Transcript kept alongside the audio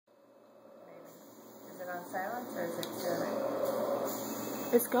on silence, or is it good?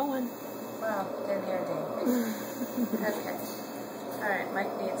 It's going. Well, didn't hear a ding. Okay. Alright, Mike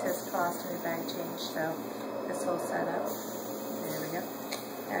needs his colostomy bag changed, so this whole setup. There we go.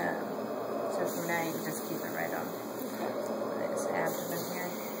 So from now you can just keep it right on. His abdomen here.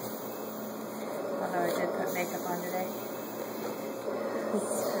 Although I did put makeup on today.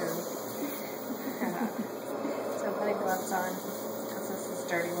 So I'm putting gloves on because this is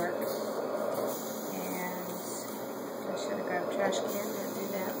dirty work. And I should have grabbed a trash can, didn't do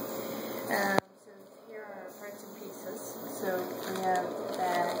that. So here are our parts and pieces. So we have the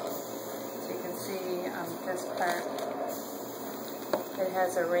bag. So you can see this part, it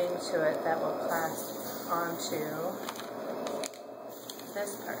has a ring to it that will clasp onto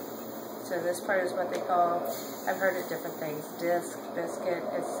this part. So this part is what they call, I've heard it different things, disc, biscuit.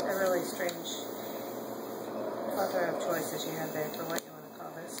 It's a really strange plethora of choices you have there for what you want to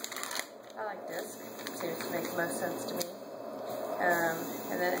call this. I like disc. It seems to make most sense to me.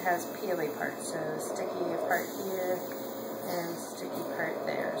 And then it has peely parts, so sticky part here and sticky part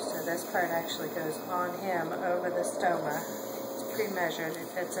there. So this part actually goes on him over the stoma. It's pre-measured, it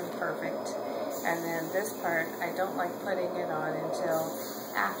fits him perfect. And then this part, I don't like putting it on until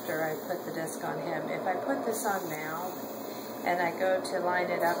after I put the disc on him. If I put this on now and I go to line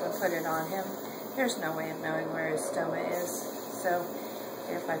it up and put it on him, there's no way of knowing where his stoma is. So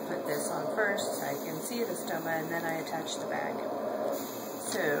if I put this on first, I can see the stoma and then I attach the bag.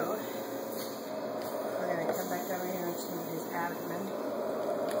 So we're going to come back over here to his abdomen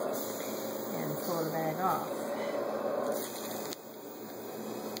and pull the bag off.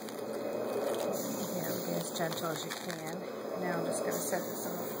 Yeah, be as gentle as you can. Now I'm just going to set this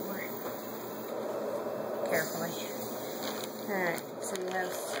on the floor carefully. Alright, so you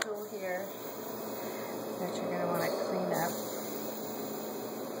have stool here that you're going to want to clean up.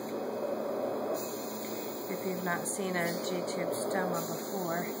 If you've not seen a G-tube stoma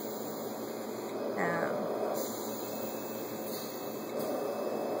before,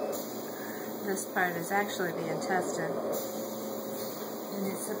 this part is actually the intestine, and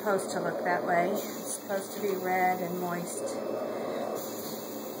it's supposed to look that way. It's supposed to be red and moist.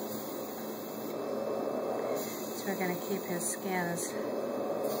 So we're going to keep his skin as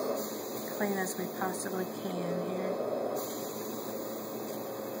clean as we possibly can here.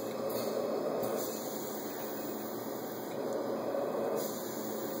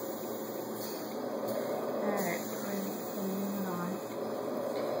 Alright, we're moving on.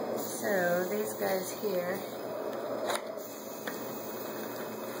 So these guys here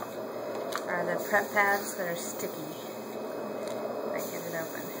are the prep pads that are sticky. I get it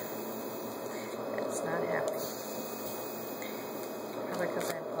open. It's not happy. Probably because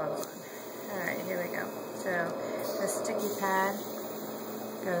I have gloves on. Alright, here we go. So the sticky pad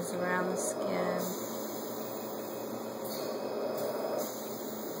goes around the skin,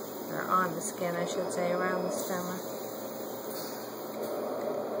 or on the skin I should say, around the stoma.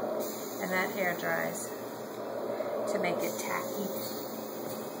 And that air dries to make it tacky.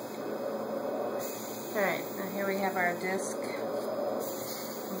 Alright, now here we have our disc.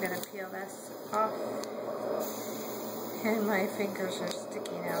 I'm going to peel this off. And my fingers are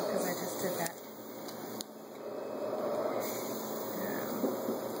sticky now because I just did that.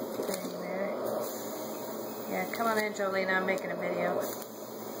 Thing there. Yeah, come on in, Jolena, I'm making a video.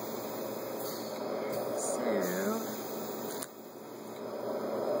 So,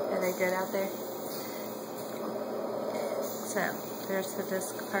 are they good out there? So, there's the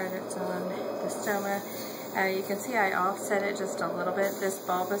disc part that's on the stoma. You can see I offset it just a little bit. This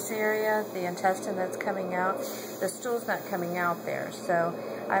bulbous area, the intestine that's coming out, the stool's not coming out there. So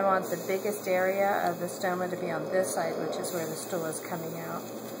I want the biggest area of the stoma to be on this side, which is where the stool is coming out.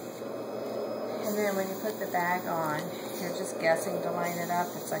 And then when you put the bag on, you're just guessing to line it up.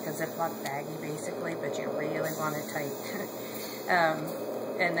 It's like a Ziploc baggie basically, but you really want it tight.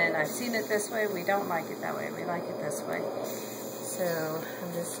 And then I've seen it this way. We don't like it that way. We like it this way. So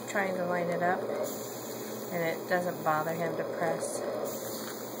I'm just trying to line it up, and it doesn't bother him to press.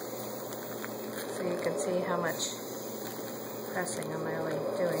 So you can see how much pressing I'm really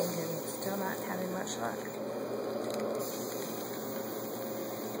doing, and still not having much luck.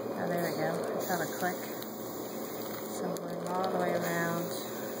 Oh, there we go. I felt a click. So I'm going all the way around.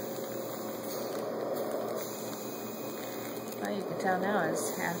 Well, you can tell now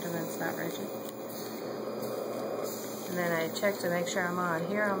his abdomen's not rigid. And then I check to make sure I'm on.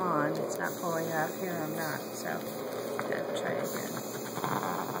 Here I'm on. It's not pulling up. Here I'm not. So, gotta try again.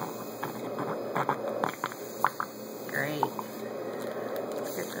 Great.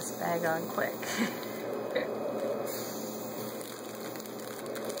 Let's get this bag on quick.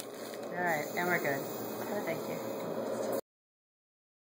 Alright, and we're good.